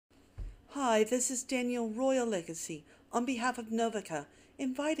Hi, this is Daniel Royal Legacy on behalf of Novica,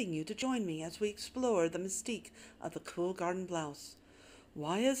 inviting you to join me as we explore the mystique of the Cool Garden Blouse.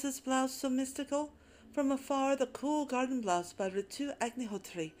 Why is this blouse so mystical? From afar, the Cool Garden Blouse by Ritu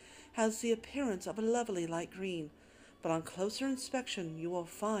Agnihotri has the appearance of a lovely light green, but on closer inspection you will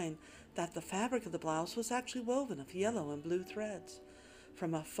find that the fabric of the blouse was actually woven of yellow and blue threads.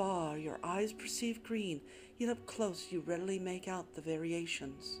 From afar your eyes perceive green, yet up close you readily make out the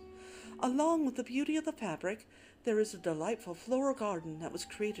variations. Along with the beauty of the fabric, there is a delightful floral garden that was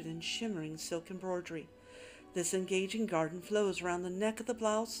created in shimmering silk embroidery. This engaging garden flows around the neck of the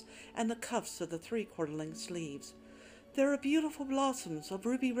blouse and the cuffs of the 3/4 length sleeves. There are beautiful blossoms of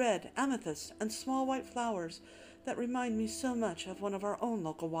ruby red, amethyst, and small white flowers that remind me so much of one of our own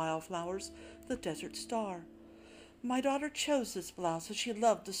local wildflowers, the desert star. My daughter chose this blouse as she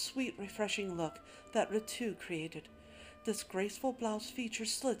loved the sweet, refreshing look that Ritu created. This graceful blouse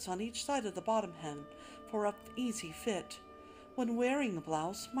features slits on each side of the bottom hem for an easy fit. When wearing the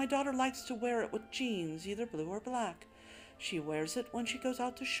blouse, my daughter likes to wear it with jeans, either blue or black. She wears it when she goes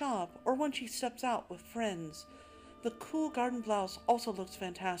out to shop or when she steps out with friends. The Cool Garden Blouse also looks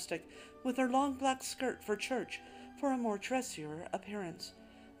fantastic with her long black skirt for church for a more dressier appearance.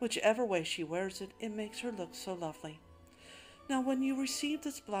 Whichever way she wears it, it makes her look so lovely. Now, when you receive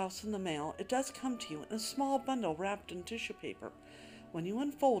this blouse in the mail, it does come to you in a small bundle wrapped in tissue paper. When you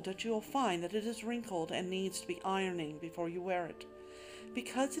unfold it, you will find that it is wrinkled and needs to be ironing before you wear it.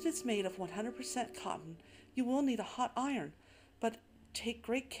 Because it is made of 100% cotton, you will need a hot iron, but take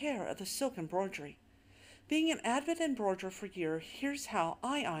great care of the silk embroidery. Being an avid embroiderer for years, here's how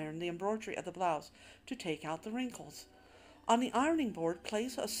I iron the embroidery of the blouse to take out the wrinkles. On the ironing board,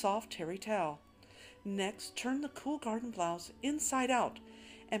 place a soft terry towel. Next, turn the Cool Garden Blouse inside out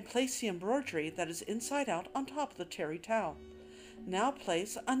and place the embroidery that is inside out on top of the terry towel. Now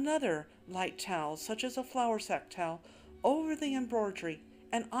place another light towel, such as a flour sack towel, over the embroidery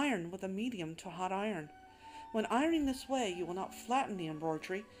and iron with a medium to hot iron. When ironing this way, you will not flatten the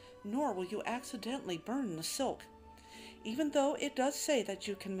embroidery, nor will you accidentally burn the silk. Even though it does say that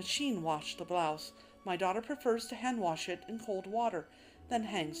you can machine wash the blouse, my daughter prefers to hand wash it in cold water, then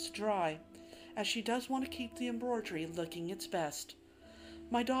hangs to dry, as she does want to keep the embroidery looking its best.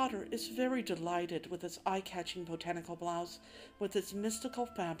 My daughter is very delighted with this eye-catching botanical blouse with its mystical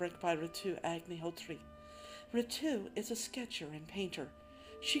fabric by Ritu Agnihotri. Ritu is a sketcher and painter.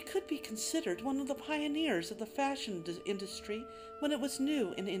 She could be considered one of the pioneers of the fashion industry when it was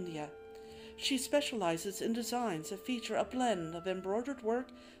new in India. She specializes in designs that feature a blend of embroidered work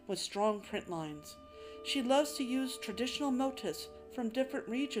with strong print lines. She loves to use traditional motifs from different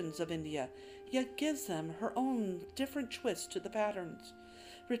regions of India, yet gives them her own different twist to the patterns.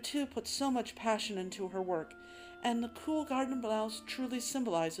 Ritu puts so much passion into her work, and the Cool Garden Blouse truly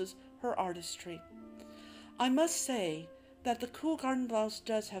symbolizes her artistry. I must say that the Cool Garden Blouse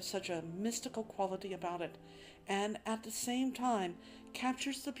does have such a mystical quality about it, and at the same time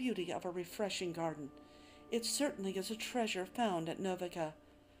captures the beauty of a refreshing garden. It certainly is a treasure found at Novica.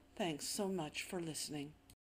 Thanks so much for listening.